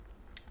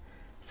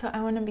So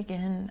I want to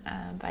begin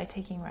by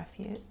taking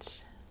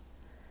refuge.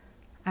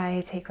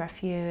 I take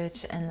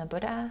refuge in the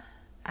Buddha.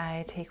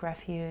 I take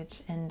refuge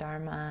in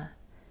Dharma.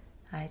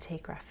 I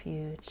take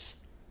refuge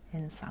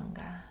in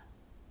Sangha.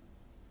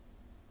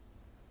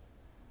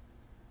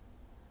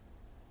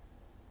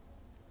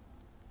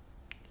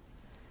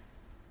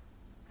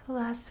 So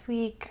last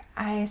week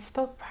I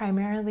spoke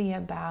primarily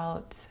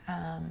about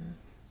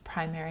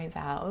primary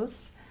vows.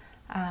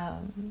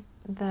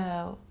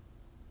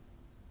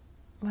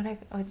 What I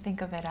would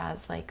think of it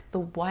as like the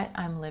what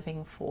I'm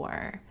living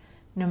for,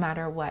 no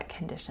matter what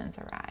conditions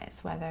arise,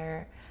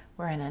 whether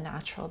we're in a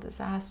natural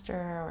disaster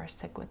or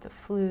sick with the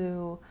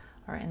flu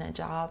or in a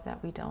job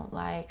that we don't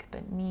like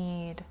but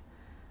need,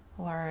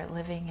 or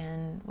living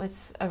in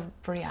what's a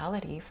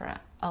reality for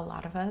a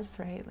lot of us,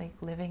 right? Like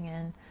living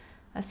in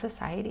a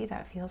society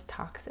that feels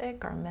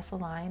toxic or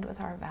misaligned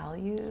with our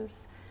values,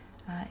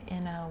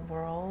 in a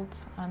world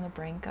on the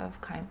brink of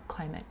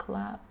climate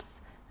collapse.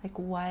 Like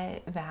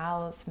what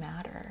vows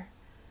matter?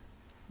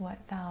 What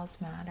vows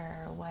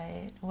matter?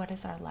 What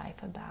is our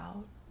life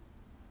about?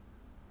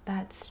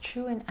 That's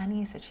true in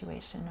any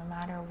situation, no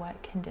matter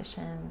what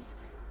conditions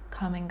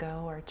come and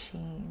go or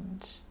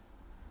change.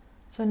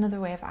 So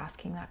another way of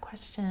asking that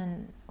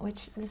question,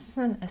 which this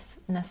isn't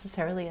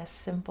necessarily a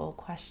simple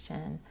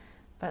question,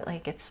 but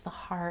like it's the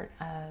heart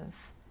of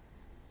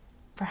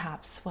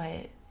perhaps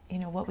what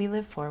we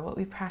live for, what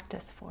we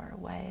practice for,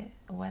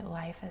 what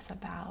life is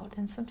about.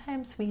 And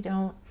sometimes we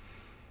don't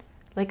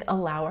like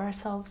allow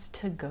ourselves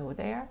to go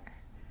there.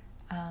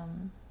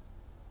 And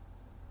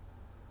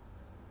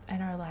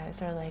our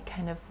lives are like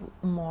kind of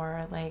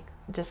more like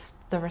just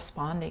the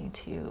responding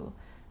to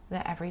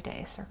the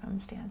everyday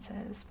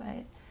circumstances. But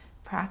a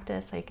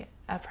practice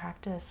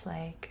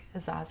like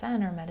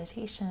zazen or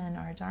meditation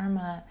or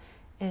dharma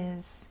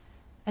is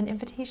an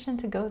invitation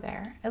to go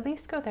there, at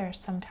least go there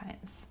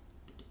sometimes.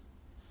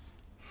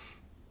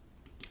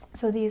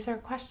 So these are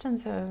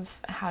questions of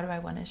how do I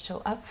want to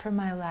show up for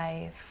my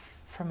life,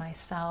 for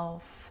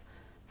myself,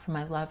 for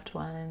my loved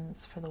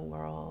ones, for the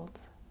world.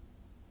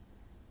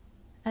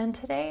 And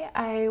today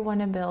I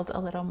want to build a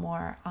little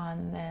more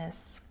on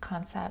this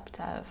concept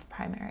of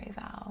primary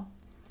vow.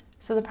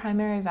 So the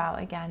primary vow,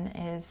 again,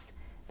 is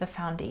the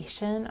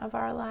foundation of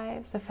our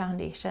lives, the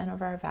foundation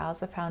of our vows,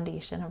 the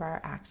foundation of our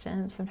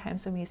actions.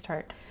 Sometimes when we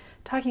start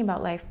talking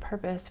about life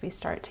purpose, we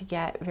start to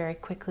get very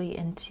quickly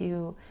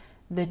into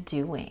the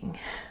doing,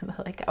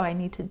 like, oh, I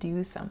need to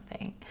do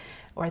something,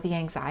 or the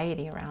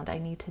anxiety around I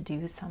need to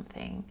do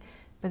something.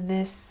 But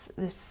this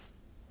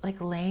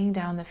like laying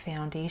down the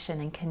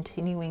foundation and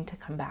continuing to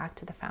come back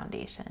to the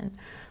foundation,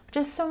 which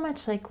is so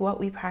much like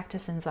what we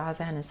practice in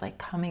Zazen, is like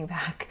coming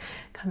back,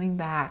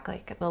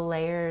 like the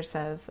layers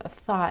of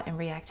thought and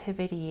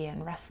reactivity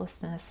and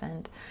restlessness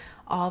and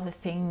all the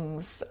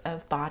things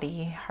of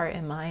body, heart,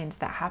 and mind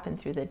that happen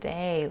through the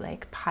day,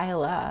 like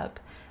pile up.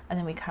 And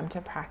then we come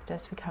to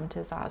practice, we come to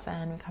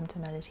Zazen, we come to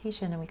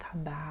meditation, and we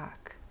come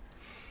back.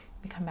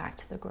 We come back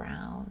to the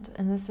ground.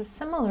 And this is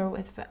similar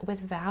with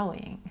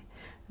vowing.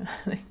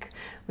 Like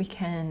we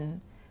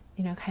can,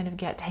 kind of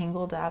get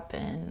tangled up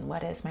in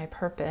what is my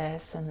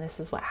purpose, and this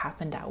is what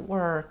happened at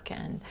work,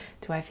 and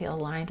do I feel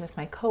aligned with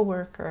my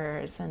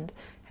coworkers, and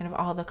kind of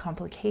all the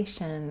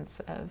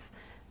complications of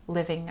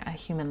living a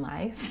human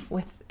life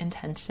with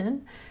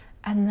intention.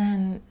 And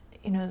then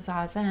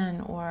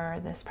Zazen,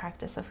 or this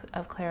practice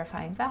of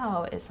clarifying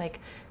vow, is like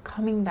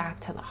coming back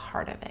to the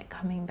heart of it,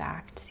 coming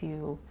back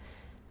to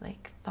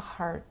like the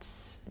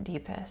heart's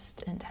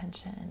deepest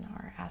intention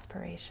or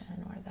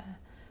aspiration, or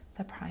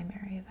the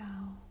primary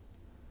vow.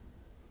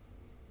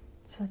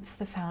 So it's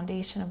the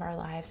foundation of our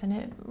lives, and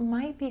it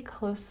might be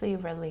closely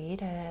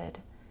related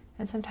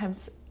and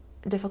sometimes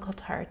difficult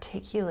to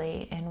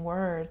articulate in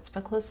words,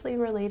 but closely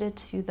related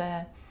to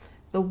the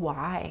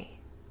why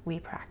we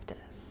practice.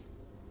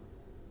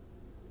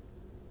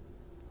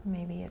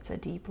 Maybe it's a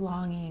deep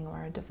longing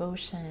or a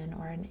devotion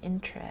or an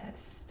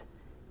interest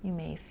you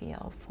may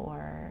feel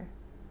for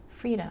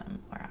freedom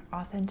or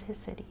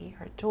authenticity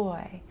or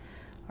joy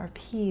or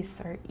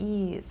peace or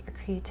ease or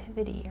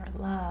creativity or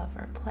love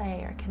or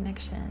play or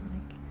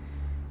connection. Like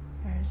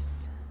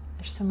there's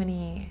so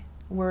many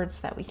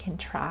words that we can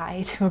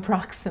try to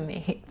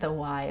approximate the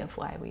why of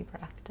why we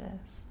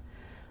practice.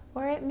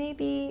 Or it may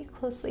be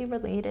closely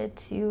related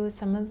to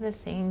some of the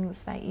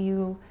things that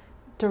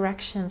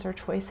directions or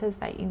choices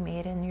that you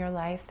made in your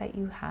life that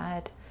you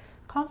had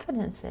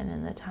confidence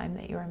in the time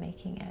that you were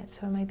making it.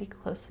 So it might be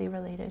closely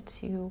related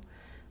to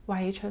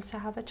why you chose to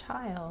have a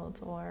child,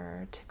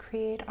 or to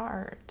create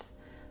art,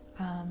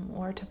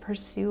 or to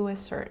pursue a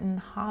certain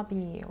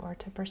hobby, or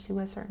to pursue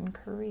a certain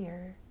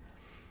career.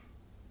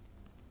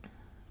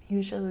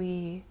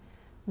 Usually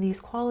these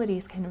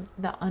qualities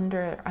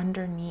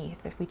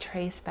underneath, if we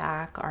trace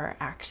back our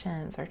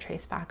actions or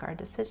trace back our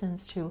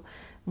decisions to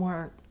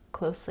more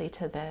closely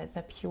to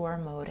the pure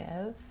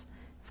motive.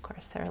 Of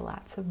course, there are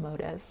lots of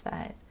motives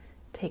that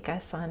take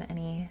us on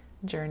any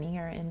journey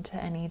or into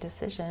any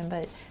decision,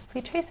 but if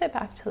we trace it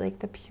back to like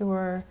the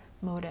pure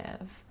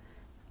motive,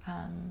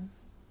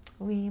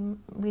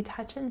 we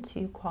touch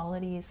into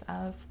qualities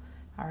of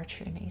our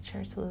true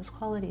nature. So those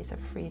qualities of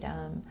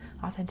freedom,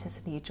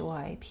 authenticity,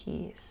 joy,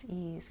 peace,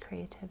 ease,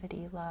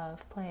 creativity,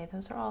 love, play,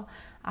 those are all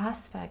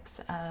aspects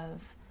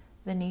of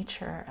the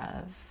nature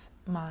of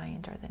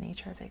mind, or the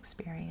nature of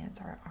experience,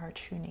 or our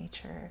true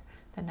nature,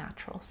 the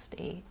natural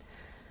state,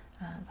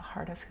 the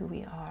heart of who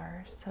we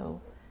are.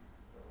 So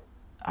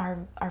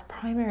our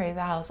primary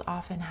vows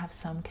often have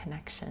some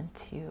connection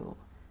to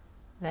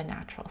the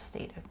natural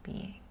state of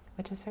being,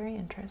 which is very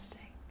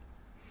interesting.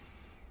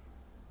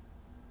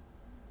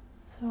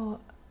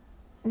 So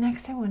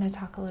next I want to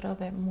talk a little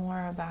bit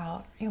more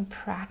about,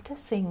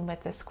 practicing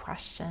with this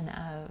question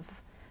of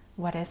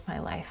what is my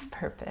life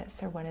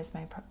purpose, or what is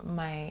my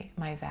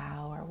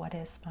vow, or what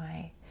is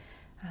my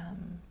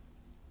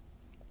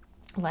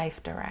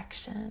life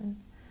direction.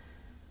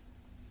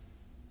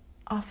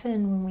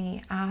 Often when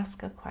we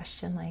ask a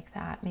question like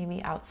that,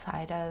 maybe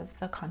outside of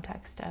the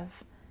context of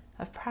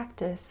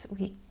practice,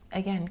 we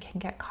again can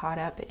get caught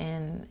up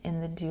in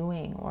the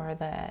doing, or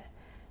the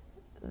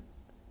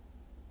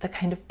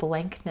kind of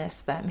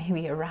blankness that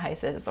maybe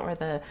arises,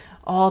 or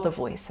all the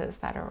voices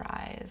that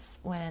arise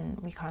when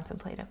we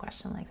contemplate a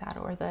question like that,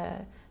 or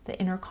the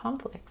inner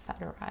conflicts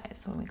that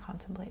arise when we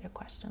contemplate a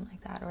question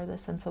like that, or the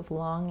sense of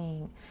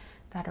longing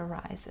that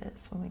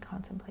arises when we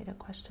contemplate a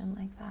question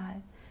like that.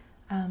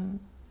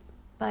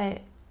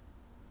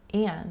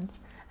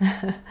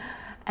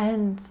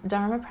 And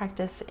Dharma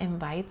practice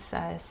invites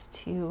us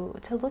to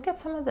look at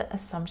some of the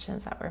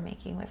assumptions that we're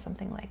making with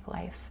something like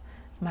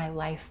my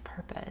life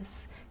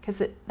purpose,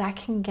 because that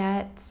can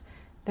get,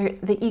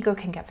 the ego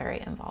can get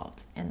very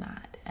involved in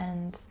that.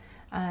 And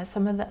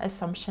some of the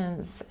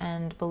assumptions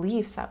and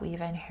beliefs that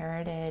we've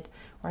inherited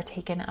or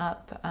taken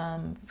up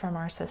from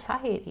our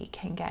society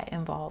can get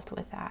involved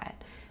with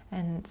that.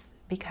 And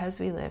because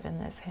we live in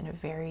this kind of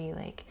very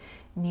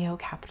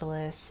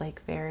neo-capitalist,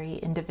 very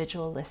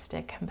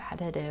individualistic,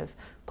 competitive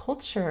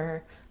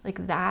culture,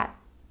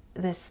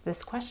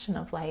 this question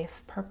of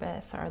life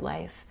purpose or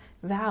life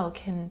vow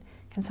can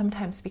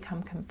sometimes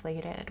become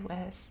conflated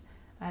with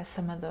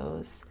some of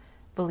those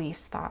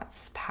beliefs,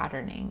 thoughts,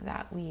 patterning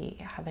that we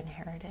have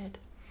inherited,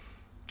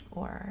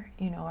 or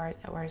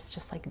it's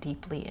just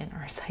deeply in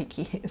our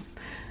psyches.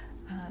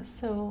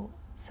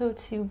 So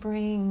to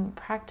bring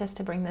practice,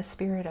 to bring the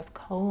spirit of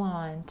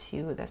Koan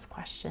to this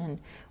question,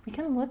 we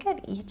can look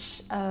at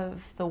each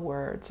of the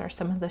words, or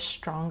some of the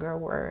stronger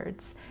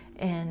words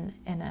in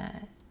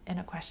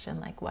a question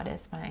like, what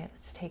is my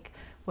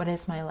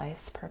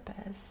life's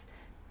purpose?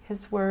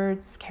 Because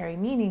words carry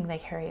meaning, they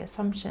carry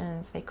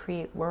assumptions, they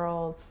create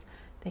worlds,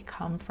 they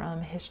come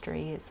from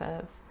histories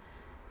of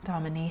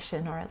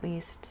domination, or at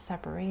least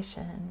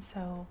separation.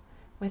 So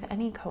with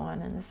any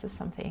koan, and this is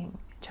something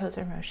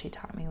Chozen Roshi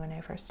taught me when I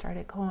first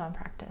started koan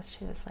practice,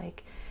 she was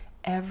like,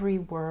 every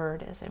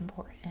word is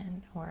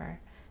important,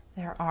 or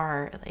there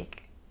are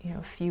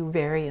a few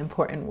very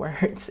important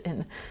words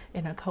in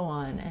a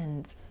koan,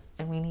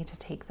 and we need to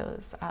take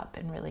those up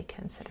and really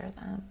consider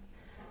them.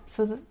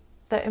 So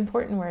the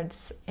important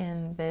words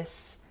in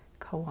this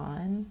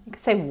koan, you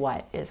could say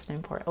what is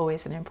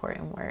always an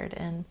important word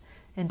in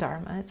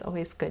Dharma. It's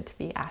always good to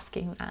be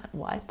asking that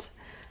what.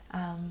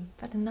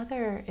 But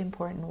another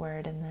important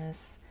word in this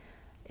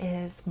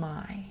is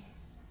my.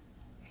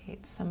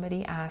 Right?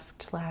 Somebody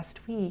asked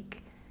last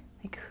week,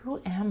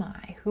 who am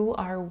I? Who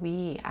are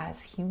we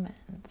as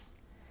humans?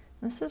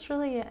 This is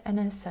really an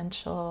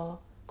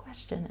essential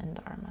question in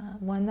Dharma,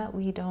 one that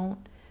we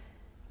don't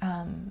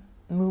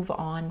move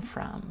on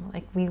from.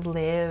 We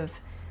live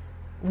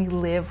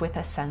with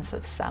a sense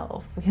of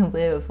self. We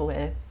live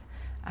with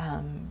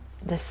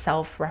the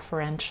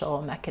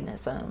self-referential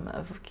mechanism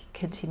of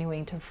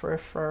continuing to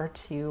refer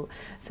to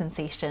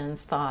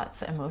sensations,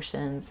 thoughts,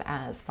 emotions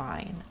as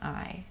mine,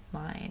 I,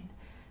 mine.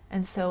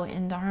 And so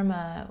in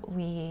Dharma,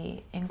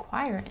 we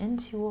inquire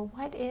into,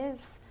 what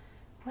is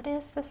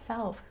the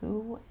self?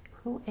 Who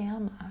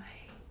am I?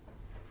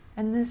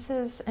 And this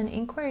is an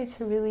inquiry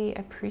to really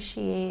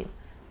appreciate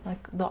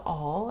the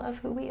all of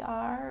who we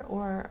are,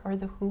 or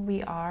the who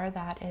we are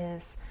that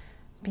is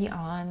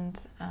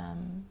beyond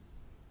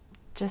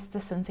just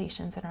the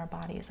sensations in our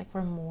bodies.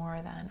 We're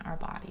more than our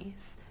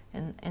bodies.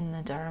 In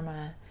the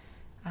Dharma,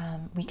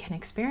 we can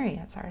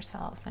experience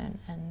ourselves,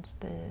 and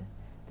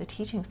the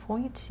teachings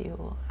point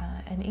to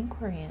an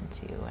inquiry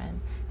into,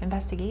 an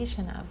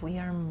investigation of, we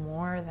are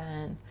more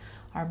than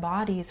our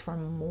bodies, we're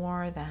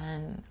more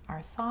than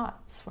our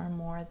thoughts, we're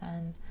more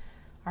than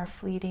our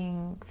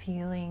fleeting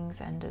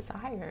feelings and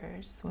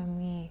desires. When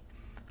we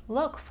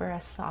look for a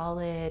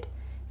solid,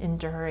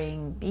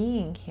 enduring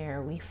being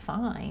here, we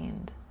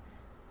find,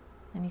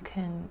 and you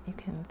can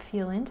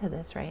feel into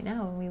this right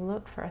now, when we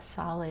look for a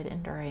solid,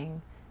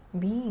 enduring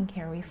being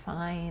here, we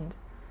find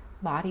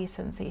body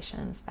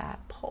sensations that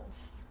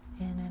pulse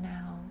in and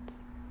out,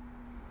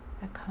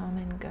 that come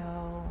and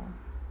go,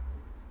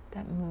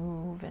 that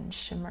move and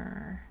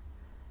shimmer,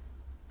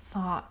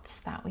 thoughts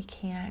that we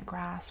can't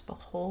grasp a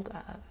hold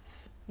of.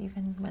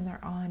 Even when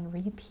they're on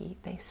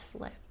repeat, they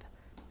slip.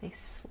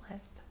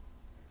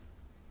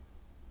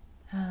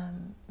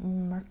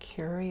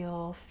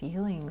 mercurial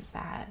feelings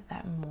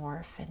that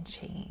morph and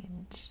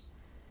change,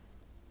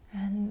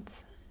 and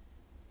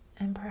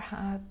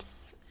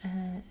perhaps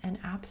an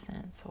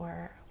absence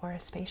or a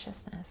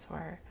spaciousness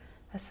or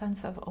a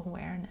sense of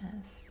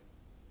awareness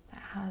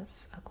that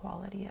has a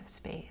quality of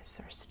space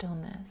or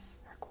stillness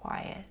or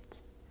quiet.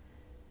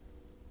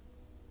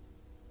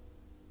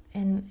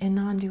 In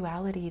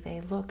non-duality,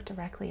 they look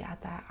directly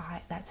at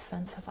that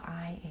sense of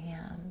I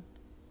am.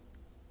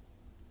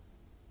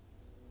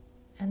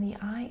 And the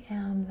I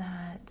am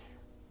that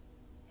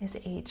is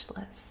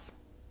ageless.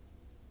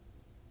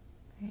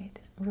 Right?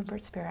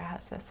 Rupert Spira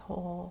has this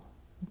whole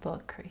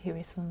book he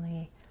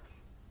recently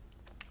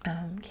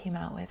came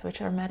out with,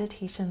 which are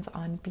meditations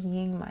on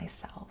being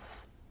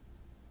myself.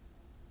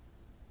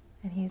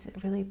 And he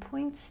really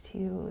points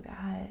to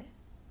that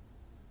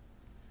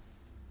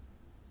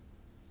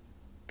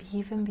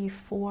even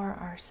before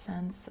our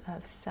sense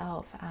of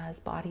self as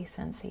body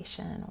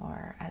sensation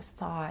or as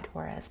thought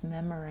or as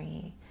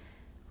memory,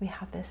 we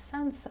have this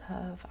sense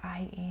of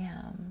I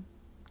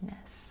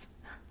amness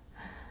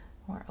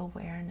or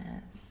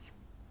awareness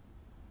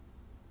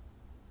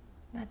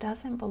that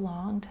doesn't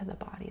belong to the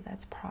body,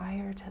 that's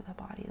prior to the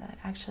body, that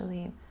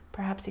actually,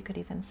 perhaps you could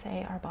even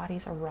say, our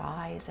bodies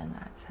arise in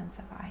that sense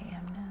of I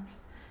amness.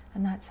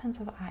 And that sense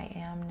of I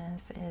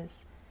amness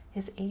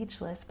is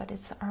ageless, but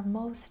it's our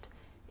most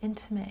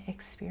intimate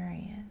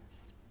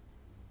experience.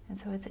 And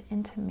so it's an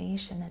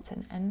intimation, it's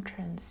an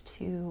entrance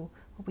to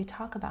what we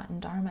talk about in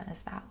Dharma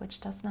as that which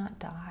does not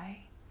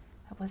die,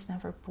 that was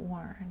never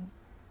born,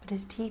 but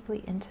is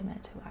deeply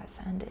intimate to us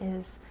and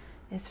is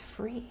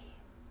free,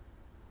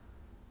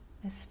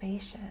 is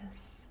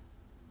spacious,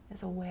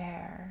 is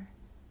aware,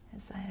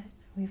 is that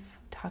we've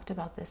talked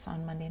about this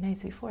on Monday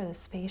nights before, the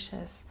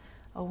spacious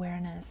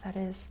awareness that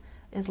is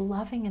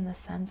loving in the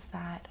sense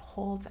that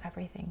holds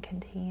everything,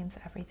 contains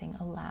everything,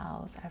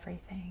 allows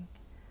everything.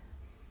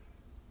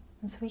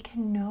 And so we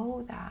can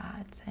know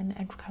that and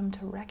come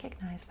to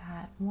recognize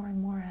that more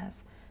and more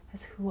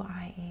as who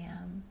I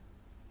am.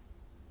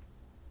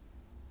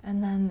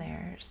 And then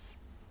there's,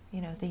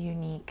 the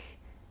unique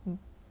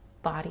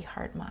body,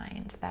 heart,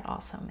 mind that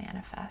also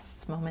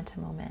manifests moment to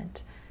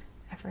moment,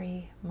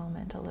 every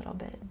moment a little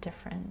bit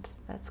different,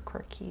 that's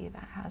quirky,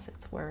 that has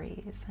its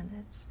worries and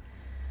its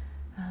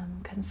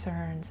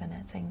concerns and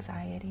its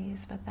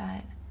anxieties, but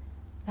that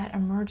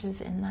emerges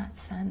in that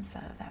sense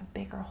of that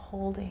bigger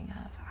holding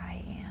of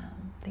I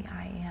am, the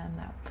I am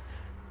that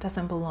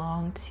doesn't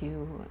belong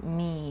to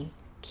me,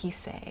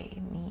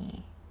 Kisei,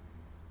 me,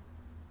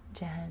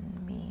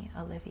 Jen, me,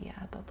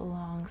 Olivia, but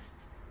belongs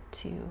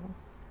to,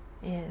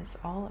 is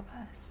all of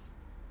us.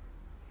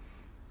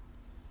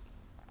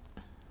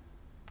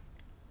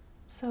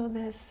 So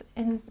this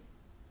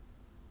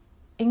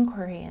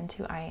inquiry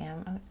into I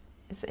am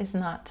is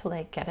not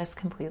to get us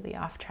completely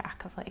off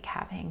track of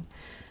having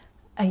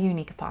a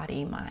unique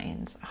body,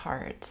 mind,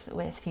 heart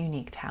with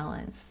unique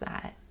talents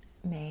that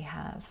may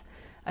have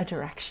a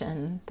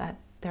direction that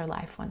their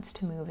life wants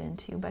to move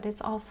into, but it's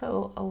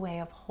also a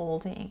way of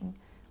holding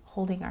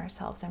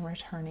ourselves and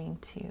returning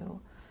to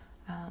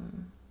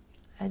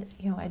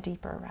a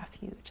deeper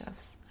refuge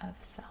of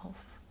self.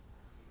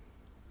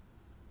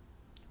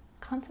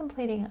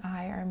 Contemplating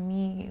I or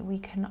me, we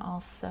can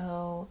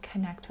also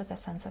connect with a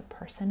sense of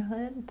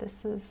personhood.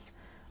 This is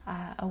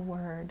a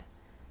word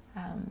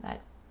that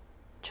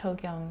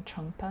Chogyong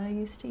Trungpa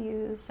used to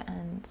use,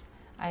 and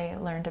I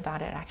learned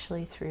about it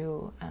actually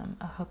through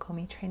a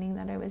Hakomi training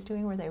that I was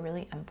doing, where they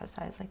really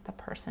emphasize the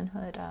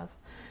personhood of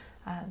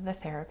the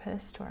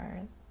therapist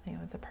or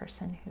the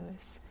person who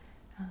is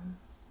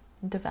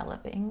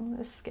developing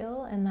the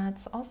skill. And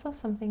that's also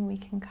something we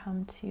can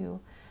come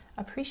to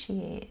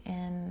appreciate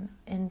in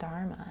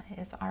Dharma,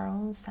 is our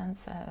own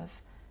sense of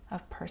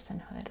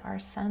personhood, our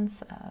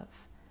sense of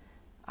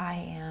I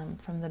am,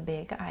 from the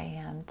big I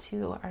am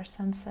to our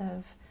sense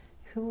of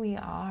who we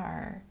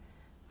are.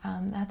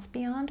 That's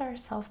beyond our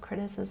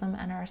self-criticism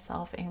and our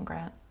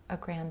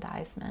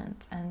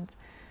self-aggrandizement, and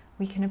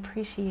we can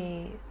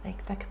appreciate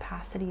the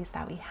capacities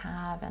that we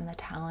have and the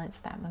talents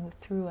that move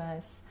through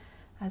us,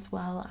 as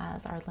well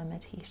as our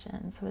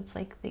limitations. So it's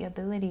the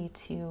ability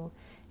to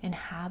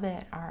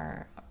inhabit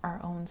our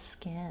own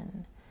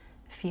skin,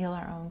 feel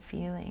our own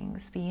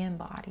feelings, be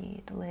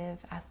embodied, live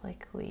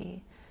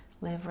ethically,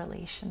 live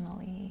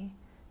relationally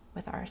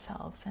with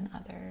ourselves and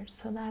others.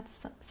 So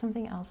that's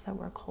something else that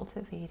we're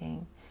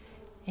cultivating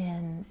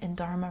in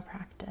Dharma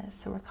practice.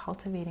 So we're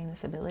cultivating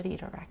this ability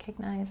to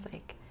recognize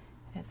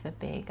if the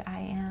big I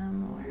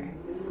am, or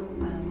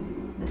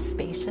the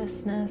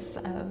spaciousness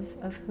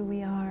of who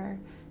we are.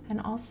 And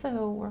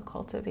also we're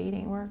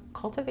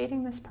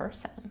cultivating this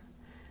person,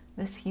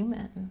 this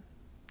human,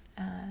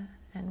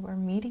 and we're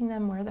meeting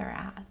them where they're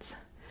at,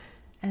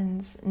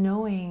 and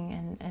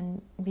knowing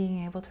and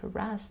being able to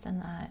rest in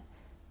that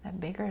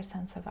bigger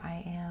sense of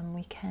I am.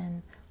 We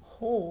can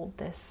hold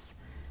this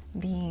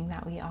being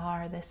that we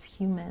are, this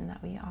human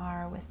that we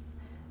are,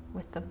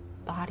 with the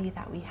body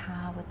that we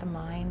have, with the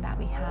mind that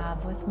we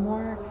have, with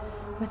more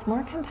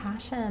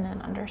compassion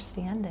and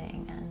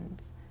understanding and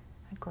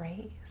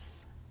grace.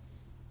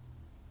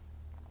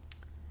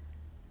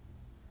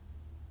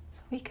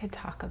 So we could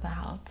talk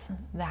about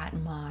that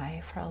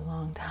my for a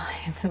long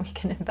time, and we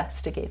can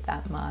investigate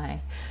that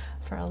my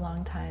for a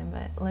long time,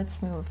 but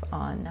let's move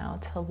on now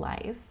to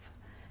life,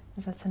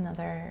 because that's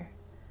another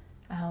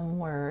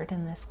word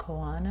in this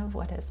koan of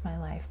what is my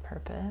life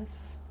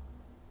purpose.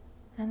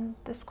 And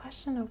this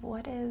question of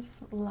what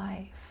is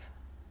life?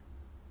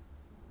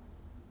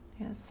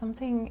 You know,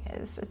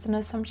 it's an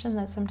assumption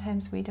that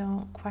sometimes we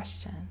don't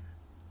question.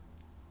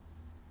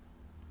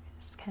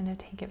 We just kind of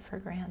take it for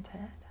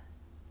granted.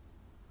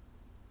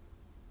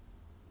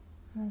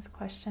 And this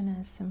question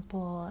is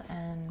simple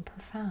and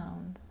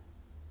profound,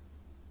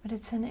 but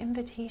it's an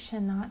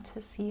invitation not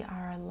to see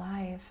our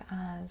life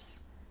as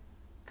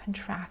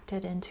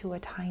contracted into a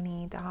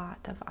tiny dot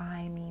of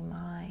I, me,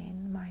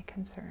 mine, my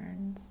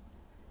concerns,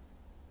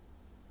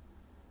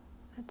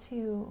 but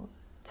to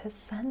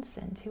sense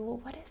into, well,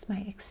 what is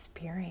my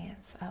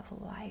experience of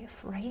life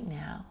right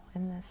now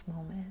in this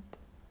moment?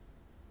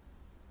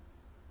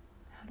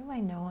 How do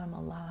I know I'm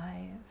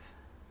alive?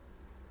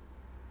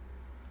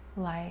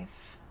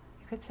 Life,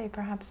 you could say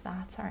perhaps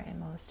that's our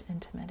most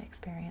intimate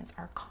experience,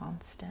 our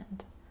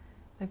constant,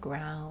 the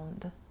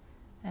ground,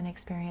 an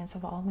experience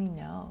of all we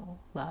know,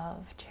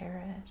 love,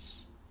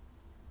 cherish.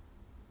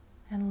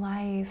 And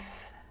life,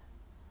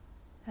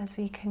 as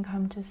we can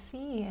come to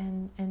see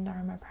in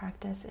Dharma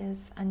practice,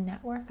 is a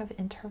network of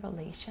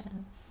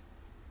interrelations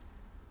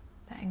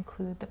that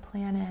include the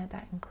planet,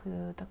 that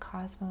include the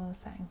cosmos,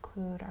 that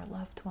include our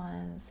loved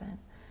ones, and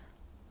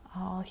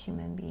all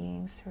human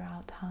beings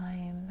throughout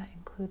time, that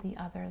include the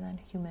other than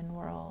human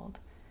world.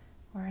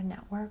 We're a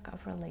network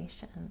of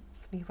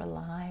relations. We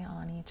rely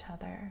on each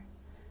other.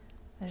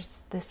 There's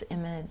this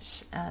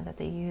image that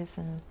they use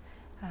in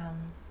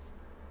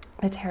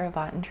the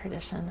Theravadan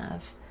tradition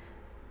of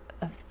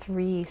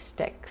three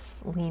sticks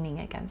leaning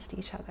against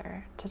each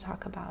other to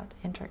talk about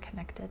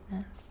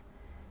interconnectedness.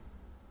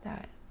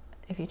 That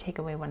if you take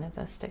away one of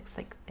those sticks,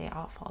 like, they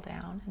all fall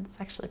down, and it's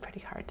actually pretty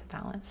hard to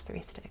balance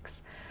three sticks,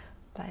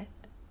 but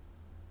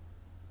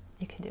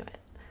you can do it,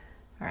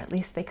 or at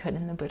least they could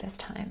in the Buddha's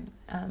time.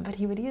 But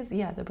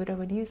the Buddha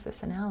would use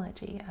this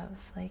analogy of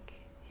like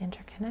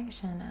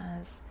interconnection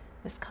as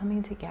this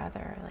coming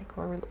together, like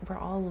we're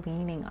all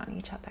leaning on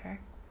each other.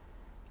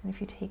 And if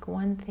you take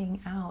one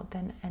thing out,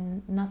 then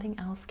and nothing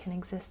else can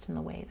exist in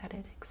the way that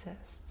it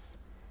exists.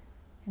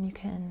 And you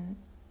can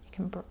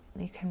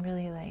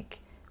really like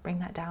bring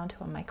that down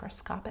to a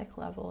microscopic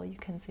level. You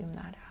can zoom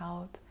that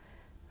out.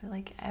 But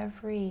like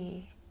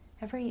every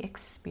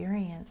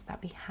experience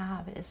that we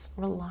have is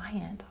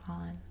reliant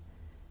on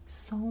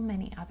so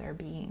many other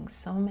beings,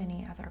 so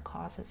many other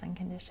causes and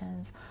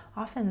conditions,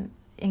 often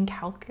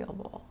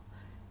incalculable.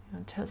 You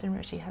know, Chosen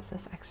Roshi has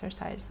this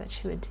exercise that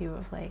she would do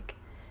of like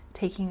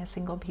taking a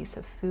single piece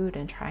of food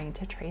and trying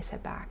to trace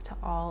it back to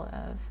all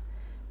of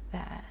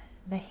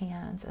the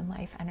hands and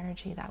life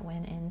energy that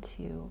went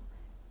into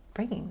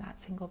bringing that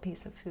single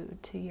piece of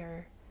food to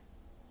your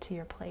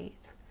plate.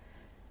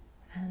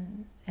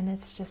 And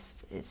it's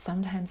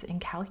sometimes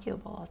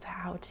incalculable to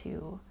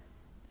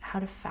how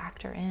to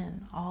factor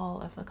in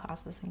all of the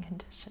causes and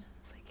conditions.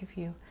 Like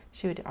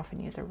she would often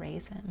use a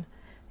raisin.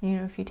 You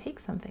know, if you take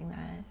something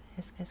that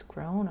is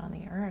grown on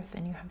the earth,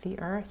 and you have the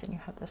earth, and you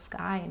have the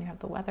sky, and you have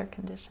the weather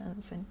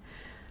conditions, and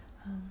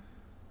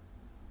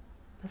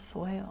the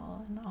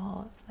soil, and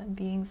all of the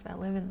beings that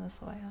live in the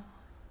soil.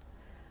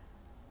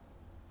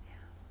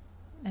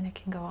 Yeah. And it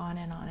can go on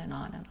and on and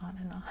on and on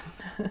and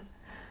on.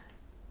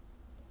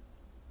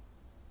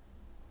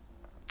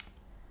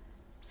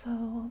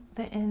 So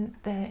the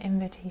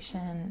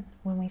invitation,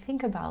 when we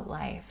think about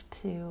life,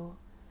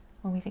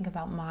 when we think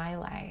about my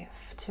life,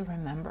 to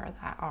remember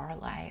that our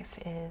life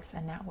is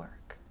a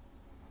network,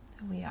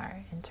 that we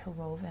are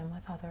interwoven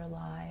with other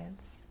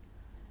lives.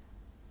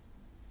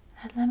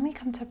 And then we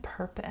come to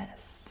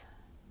purpose.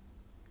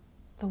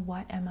 The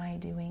what am I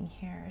doing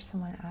here?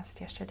 Someone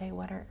asked yesterday,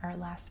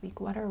 last week,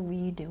 what are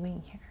we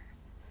doing here?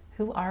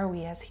 Who are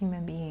we as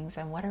human beings,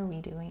 and what are we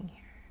doing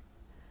here?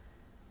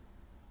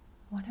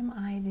 What am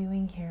I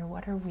doing here?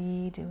 What are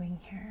we doing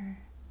here?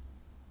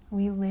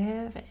 We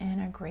live in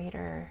a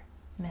greater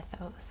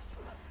mythos,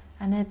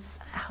 and it's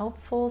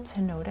helpful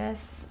to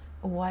notice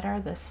what are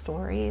the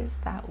stories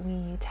that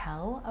we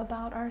tell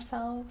about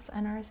ourselves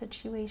and our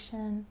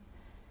situation.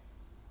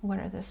 What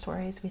are the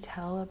stories we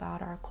tell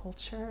about our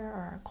culture,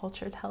 or our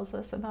culture tells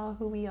us about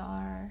who we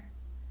are?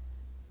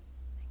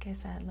 Like I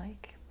said,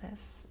 like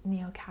this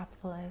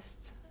neo-capitalist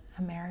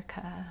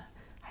America,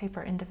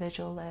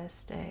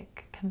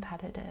 hyper-individualistic,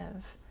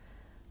 competitive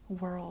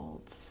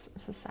worlds,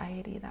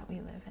 society that we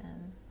live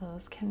in,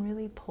 those can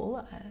really pull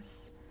us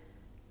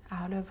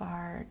out of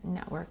our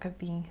network of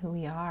being who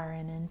we are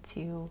and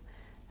into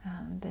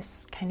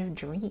this kind of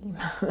dream,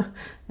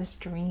 this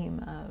dream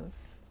of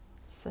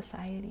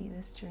society,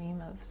 this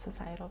dream of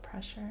societal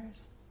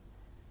pressures.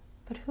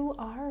 But who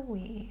are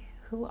we?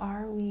 Who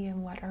are we,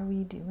 and what are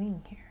we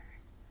doing here?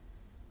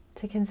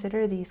 To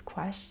consider these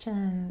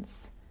questions,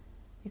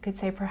 you could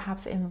say,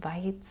 perhaps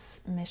invites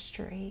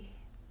mystery.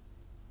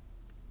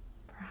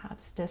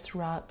 perhaps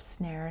disrupts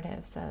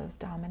narratives of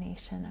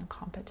domination and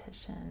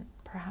competition,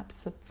 perhaps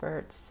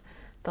subverts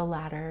the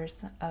ladders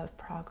of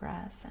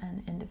progress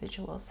and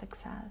individual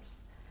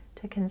success.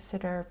 To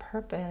consider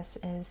purpose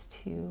is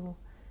to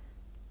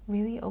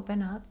really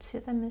open up to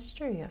the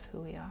mystery of who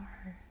we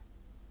are,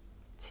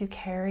 to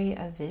carry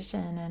a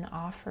vision and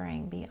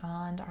offering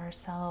beyond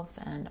ourselves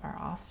and our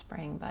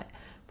offspring, but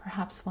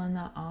perhaps one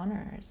that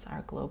honors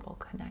our global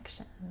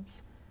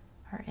connections,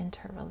 our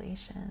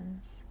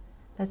interrelations,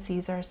 that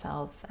sees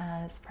ourselves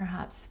as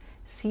perhaps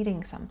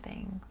seeding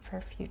something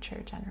for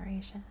future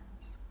generations,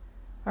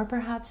 or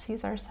perhaps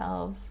sees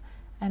ourselves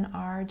and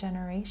our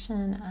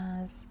generation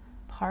as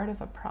part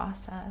of a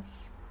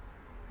process,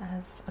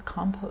 as a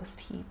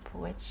compost heap,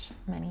 which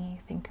many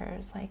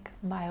thinkers like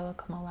Bayo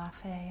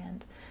Akomolafe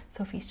and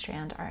Sophie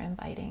Strand are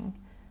inviting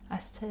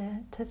us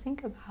to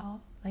think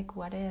about. Like,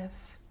 what if,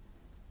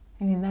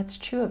 I mean, that's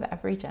true of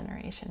every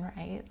generation,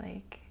 right?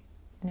 Like,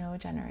 no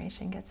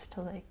generation gets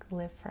to like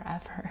live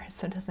forever,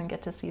 so doesn't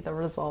get to see the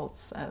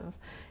results of,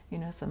 you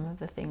know, some of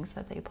the things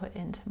that they put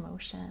into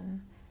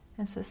motion.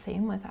 And so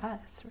same with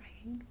us,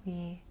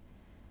 right?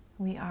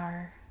 We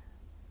are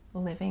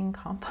living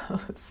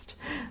compost.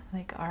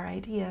 Like, our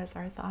ideas,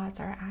 our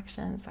thoughts, our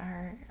actions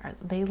are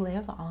they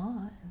live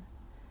on.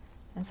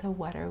 And so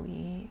what are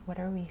we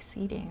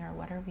seeding, or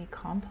what are we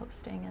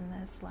composting in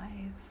this life?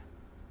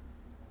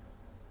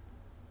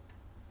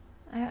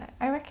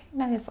 I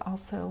recognize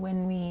also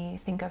when we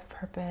think of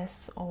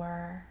purpose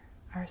or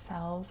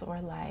ourselves or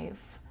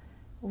life,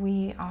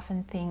 we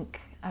often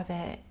think of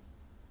it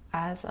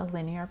as a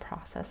linear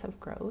process of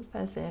growth,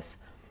 as if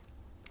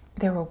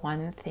there were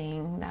one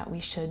thing that we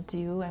should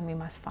do and we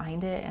must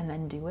find it and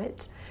then do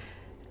it.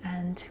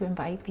 And to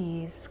invite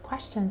these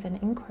questions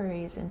and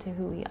inquiries into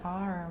who we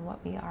are and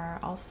what we are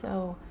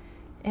also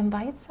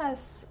invites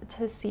us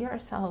to see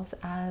ourselves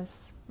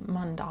as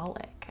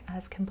mandalic,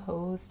 as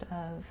composed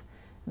of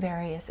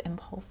various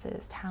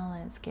impulses,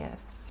 talents,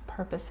 gifts,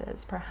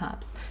 purposes,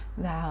 perhaps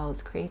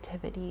vows,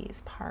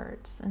 creativities,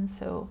 parts. And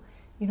so,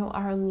 you know,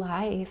 our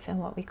life and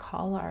what we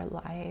call our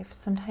life,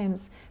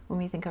 sometimes when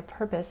we think of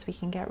purpose, we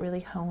can get really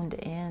honed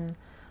in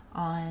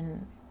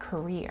on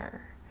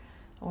career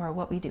or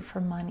what we do for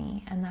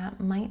money. And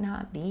that might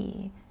not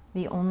be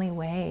the only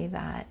way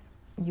that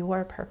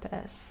your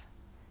purpose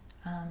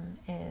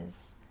is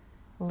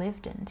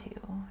lived into.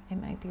 It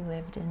might be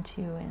lived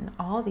into in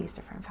all these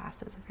different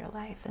facets of your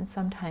life. And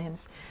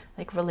sometimes,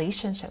 like,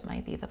 relationship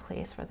might be the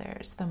place where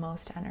there's the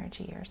most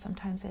energy, or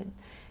sometimes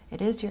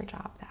it is your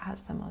job that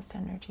has the most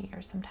energy,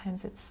 or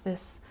sometimes it's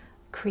this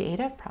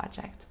creative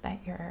project that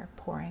you're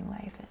pouring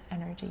life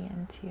energy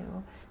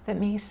into that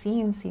may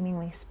seem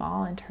seemingly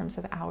small in terms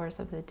of hours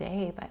of the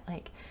day, but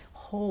like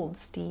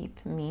holds deep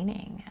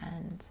meaning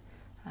and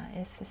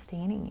is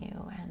sustaining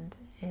you and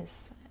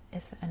is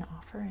an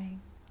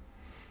offering.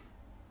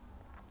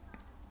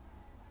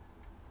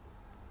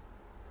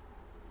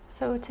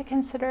 So to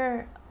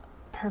consider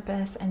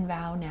purpose and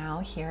vow now,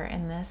 here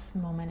in this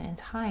moment in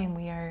time,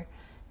 we are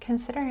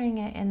considering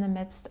it in the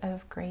midst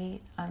of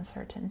great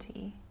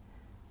uncertainty.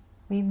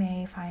 We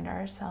may find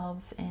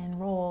ourselves in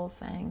roles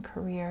and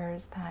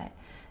careers that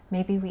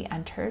maybe we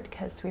entered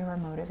because we were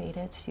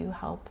motivated to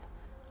help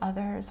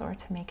others or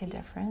to make a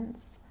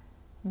difference,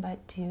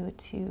 but due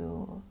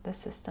to the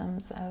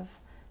systems of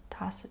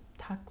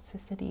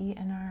toxicity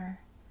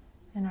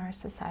in our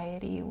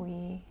society,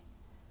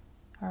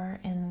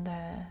 or in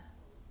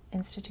the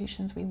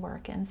institutions we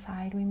work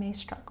inside, we may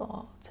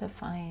struggle to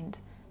find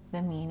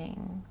the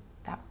meaning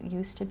that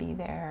used to be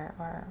there,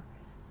 or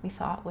we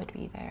thought would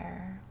be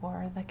there,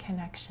 or the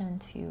connection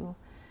to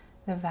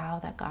the vow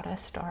that got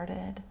us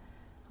started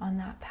on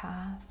that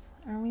path.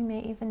 Or we may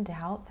even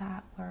doubt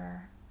that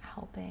we're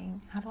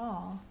helping at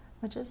all,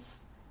 which is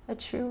a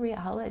true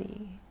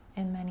reality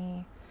in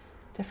many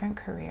different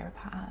career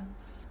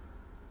paths.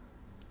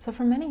 So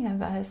for many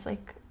of us,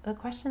 like, the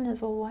question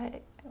is, well,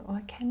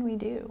 what can we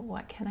do?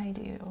 What can I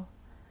do?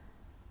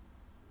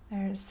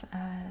 There's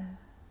a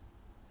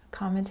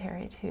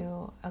commentary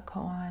to a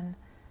koan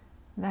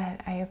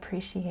that I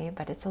appreciate,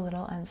 but it's a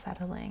little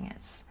unsettling.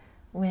 It's,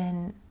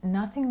 when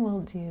nothing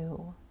will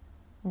do,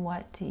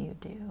 what do you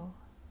do?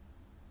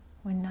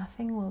 When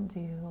nothing will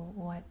do,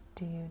 what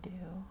do you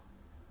do?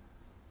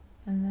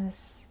 And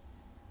this,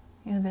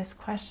 this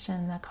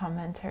question, the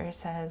commenter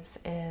says,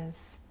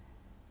 is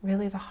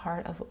really the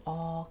heart of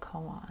all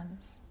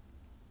koans.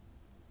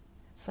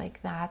 It's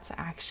like that's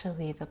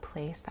actually the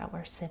place that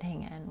we're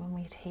sitting in when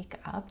we take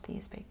up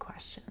these big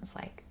questions,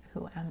 like,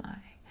 who am I?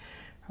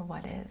 Or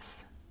what is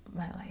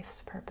my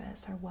life's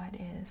purpose? Or what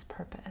is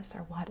purpose?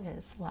 Or what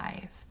is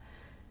life?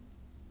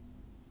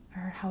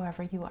 Or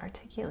however you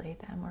articulate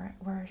them,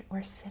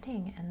 we're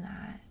sitting in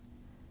that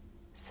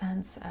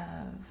sense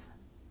of,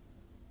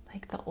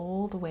 like, the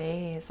old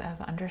ways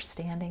of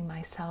understanding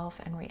myself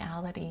and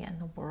reality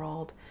and the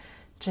world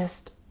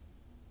just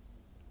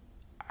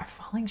are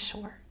falling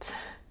short.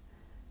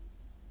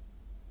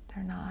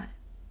 They're not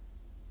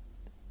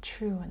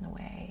true in the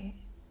way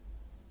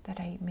that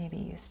I maybe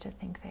used to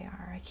think they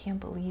are. I can't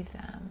believe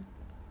them.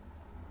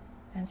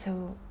 And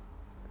so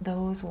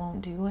those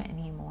won't do it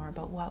anymore,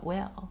 but what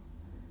will?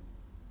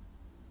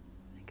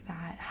 Like,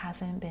 that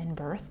hasn't been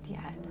birthed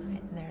yet.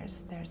 Right?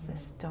 There's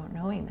this don't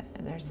knowing,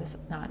 there's this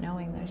not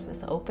knowing, there's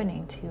this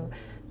opening to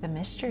the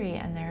mystery,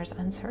 and there's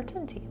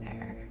uncertainty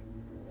there.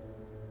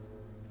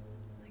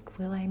 Like,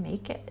 will I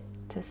make it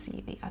to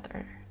see the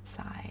other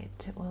side?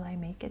 Will I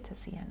make it to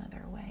see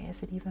another way?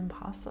 Is it even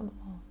possible?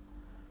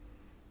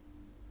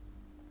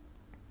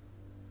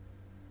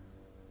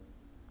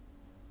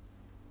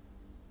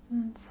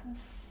 And so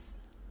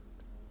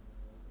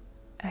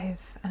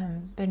I've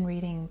been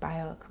reading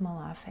Bayo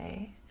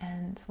Kumalafe,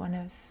 and one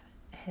of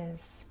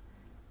his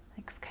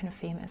kind of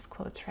famous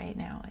quotes right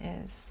now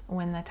is,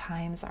 "When the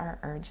times are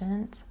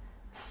urgent,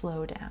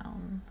 slow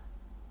down.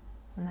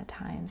 When the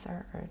times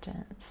are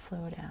urgent,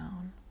 slow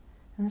down."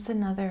 And it's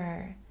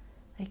another,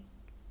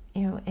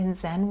 in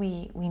Zen,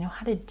 we know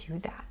how to do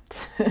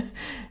that.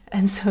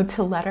 And so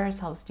to let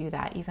ourselves do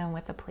that, even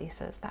with the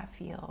places that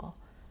feel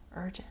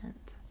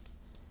urgent.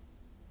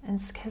 And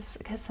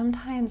because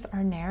sometimes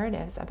our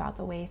narratives about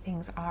the way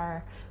things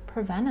are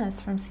prevent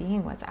us from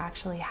seeing what's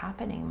actually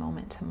happening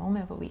moment to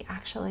moment, but we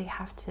actually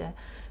have to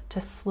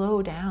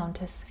slow down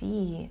to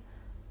see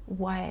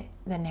what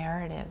the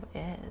narrative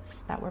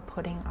is that we're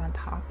putting on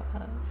top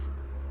of.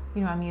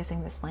 I'm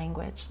using this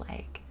language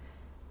like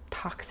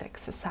toxic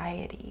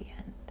society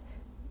and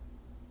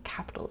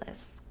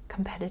capitalist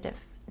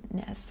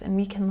competitiveness, and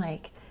we can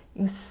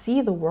you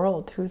see the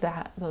world through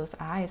those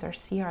eyes, or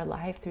see our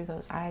life through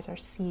those eyes, or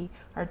see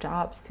our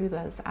jobs through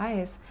those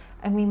eyes.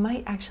 And we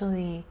might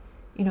actually,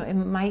 it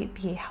might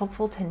be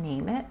helpful to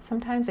name it.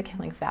 Sometimes it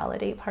can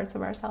validate parts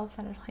of ourselves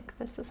that are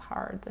this is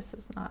hard, this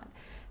is not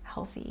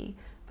healthy.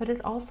 But it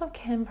also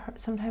can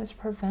sometimes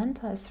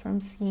prevent us from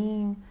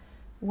seeing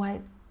what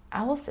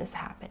else is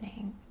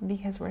happening,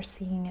 because we're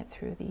seeing it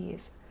through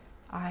these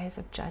eyes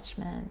of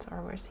judgment,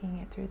 or we're seeing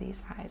it through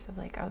these eyes of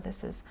oh,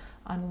 this is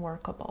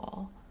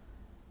unworkable.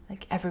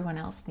 Everyone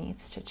else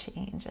needs to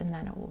change and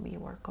then it will be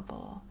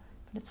workable.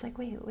 But it's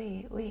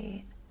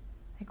wait.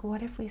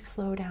 What if we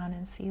slow down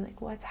and see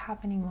what's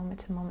happening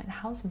moment to moment?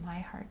 How's my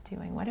heart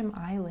doing? What am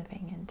I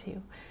living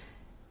into?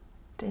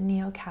 Did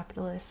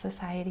neo-capitalist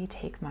society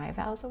take my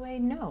vows away?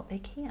 No, they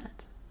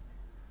can't.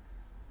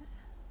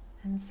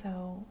 And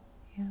so,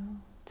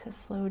 to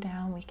slow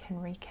down, we can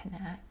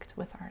reconnect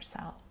with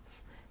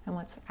ourselves and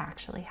what's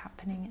actually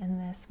happening in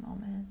this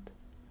moment.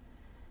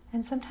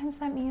 And sometimes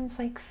that means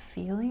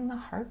feeling the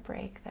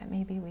heartbreak that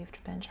maybe we've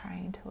been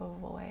trying to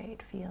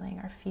avoid feeling,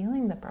 or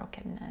feeling the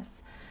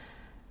brokenness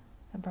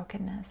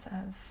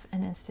of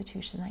an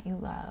institution that you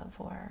love,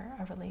 or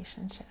a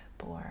relationship,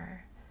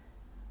 or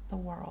the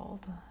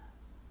world,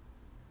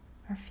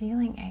 or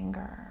feeling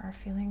anger, or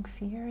feeling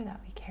fear that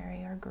we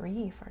carry, or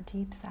grief, or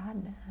deep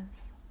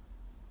sadness.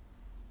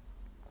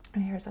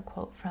 And here's a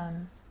quote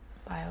from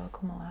Bayo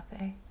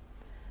Kumalafe.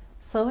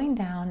 "Slowing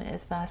down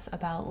is thus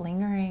about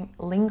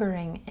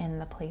lingering in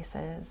the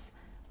places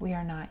we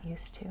are not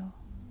used to,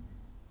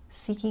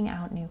 seeking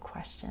out new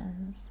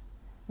questions,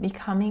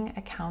 becoming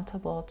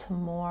accountable to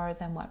more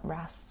than what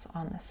rests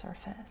on the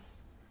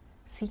surface,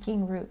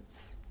 seeking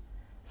roots.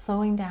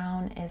 Slowing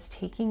down is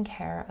taking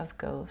care of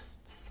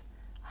ghosts,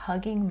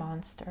 hugging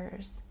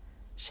monsters,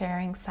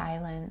 sharing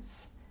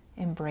silence,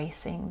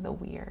 embracing the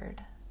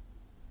weird."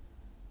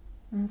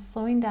 And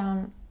slowing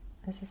down,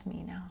 this is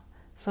me now.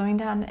 Slowing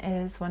down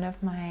is one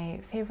of my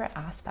favorite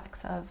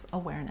aspects of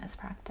awareness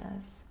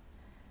practice.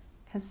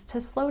 Because to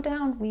slow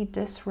down, we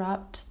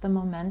disrupt the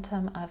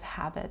momentum of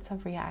habits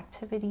of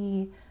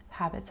reactivity,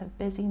 habits of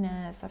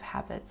busyness, of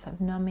habits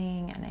of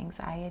numbing and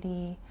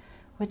anxiety,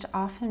 which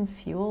often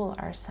fuel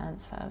our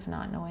sense of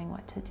not knowing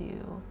what to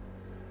do,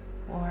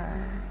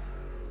 or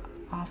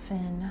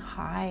often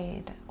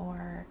hide,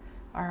 or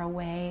are a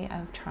way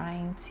of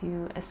trying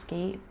to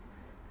escape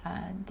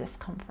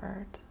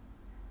discomfort.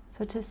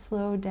 So to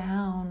slow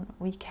down,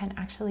 we can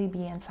actually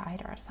be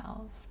inside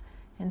ourselves,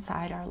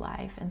 inside our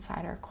life,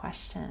 inside our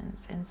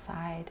questions,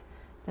 inside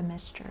the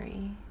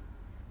mystery.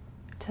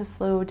 To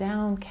slow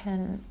down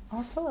can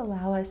also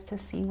allow us to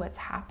see what's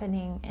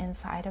happening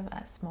inside of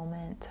us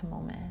moment to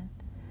moment,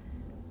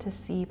 to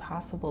see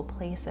possible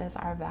places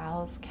our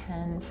vows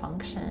can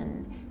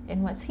function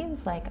in what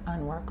seems like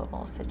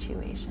unworkable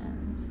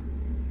situations,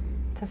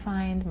 to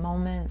find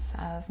moments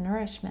of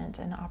nourishment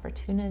and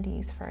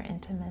opportunities for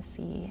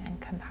intimacy and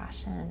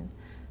compassion,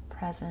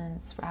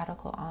 presence,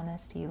 radical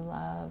honesty,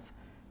 love,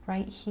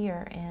 right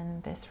here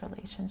in this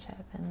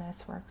relationship, in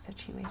this work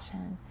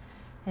situation,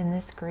 in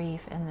this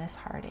grief, in this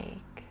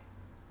heartache.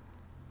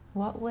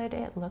 What would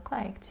it look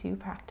like to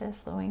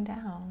practice slowing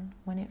down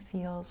when it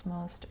feels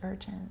most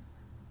urgent?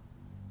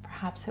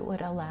 Perhaps it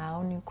would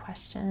allow new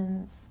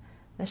questions,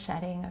 the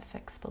shedding of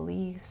fixed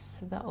beliefs,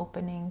 the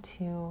opening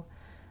to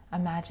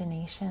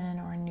imagination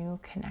or new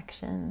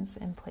connections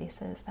in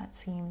places that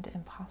seemed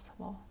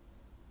impossible.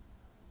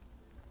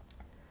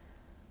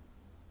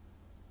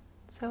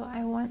 So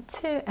I want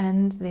to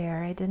end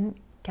there. I didn't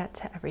get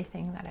to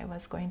everything that I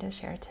was going to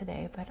share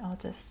today, but I'll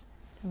just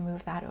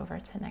move that over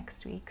to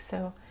next week.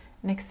 So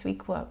next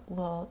week, what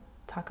we'll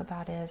talk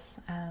about is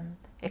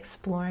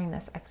exploring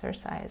this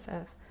exercise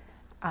of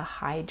a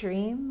high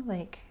dream,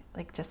 like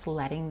just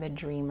letting the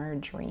dreamer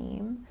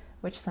dream,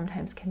 which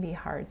sometimes can be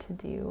hard to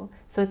do.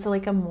 So it's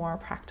like a more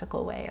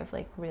practical way of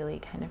like really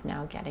kind of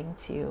now getting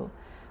to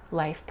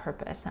life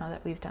purpose, now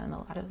that we've done a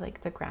lot of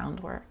like the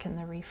groundwork and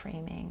the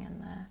reframing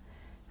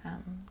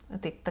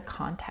and the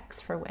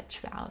context for which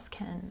vows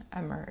can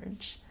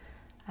emerge.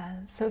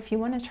 So if you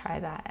want to try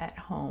that at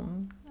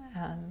home,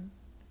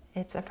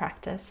 it's a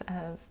practice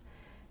of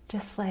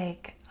just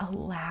like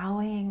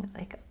allowing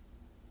like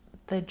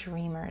the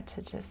dreamer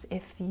to just,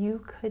 if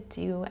you could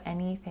do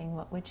anything,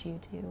 what would you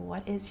do?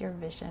 What is your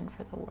vision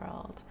for the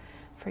world,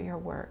 for your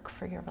work,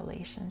 for your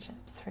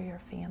relationships, for your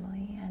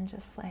family? And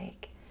just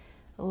like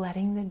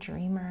letting the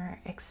dreamer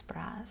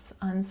express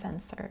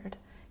uncensored,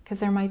 because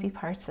there might be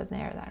parts of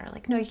there that are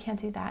like, no, you can't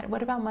do that.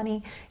 What about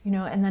money?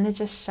 And then it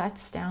just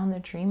shuts down the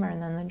dreamer.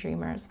 And then the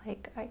dreamer is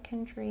like, I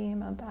can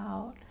dream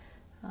about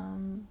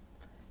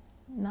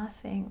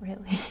nothing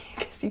really,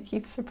 because you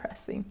keep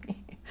suppressing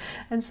me.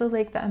 And so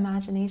like the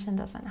imagination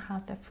doesn't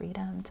have the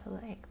freedom to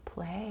like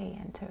play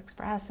and to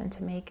express and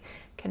to make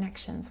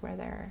connections where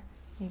there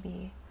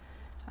maybe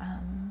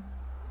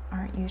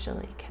aren't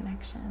usually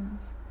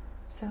connections.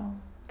 So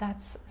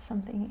that's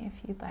something,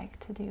 if you'd like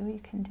to do,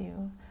 you can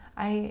do.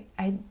 I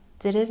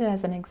did it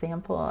as an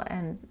example,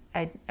 and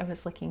I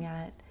was looking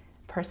at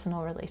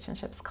Personal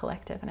Relationships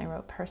Collective, and I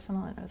wrote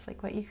personal, and I was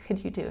like, what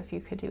could you do if you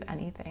could do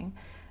anything?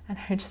 And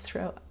I just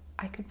wrote,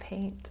 I could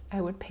paint.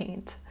 I would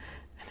paint.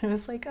 And it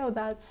was like, oh,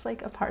 that's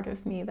like a part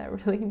of me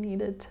that really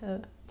needed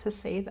to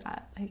say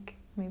that, like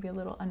maybe a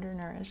little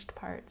undernourished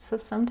part. So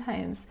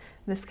sometimes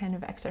this kind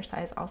of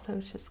exercise also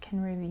just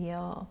can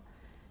reveal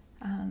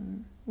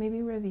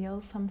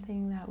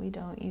something that we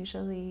don't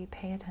usually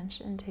pay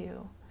attention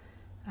to,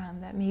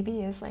 that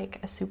maybe is like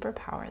a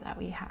superpower that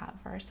we have,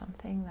 or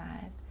something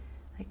that,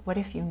 like, what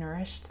if you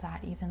nourished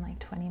that even like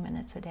 20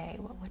 minutes a day?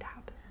 What would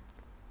happen?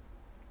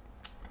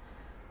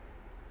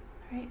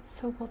 All right,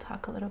 so we'll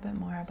talk a little bit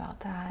more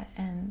about that,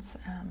 and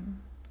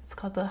it's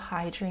called the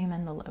high dream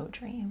and the low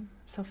dream.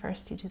 So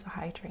first you do the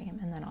high dream,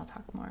 and then I'll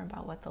talk more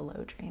about what the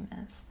low dream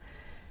is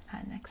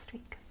next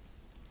week.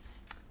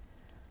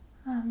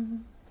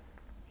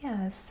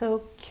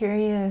 So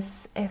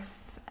curious if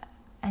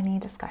any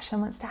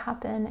discussion wants to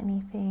happen,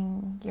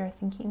 anything you're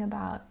thinking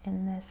about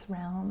in this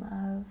realm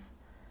of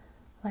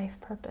life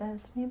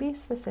purpose, maybe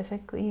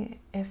specifically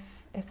if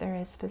there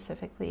is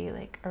specifically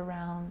like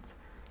around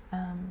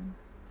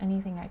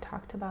anything I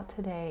talked about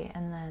today,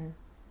 and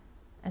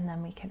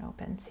then we can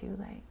open to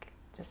like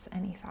just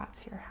any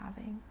thoughts you're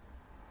having.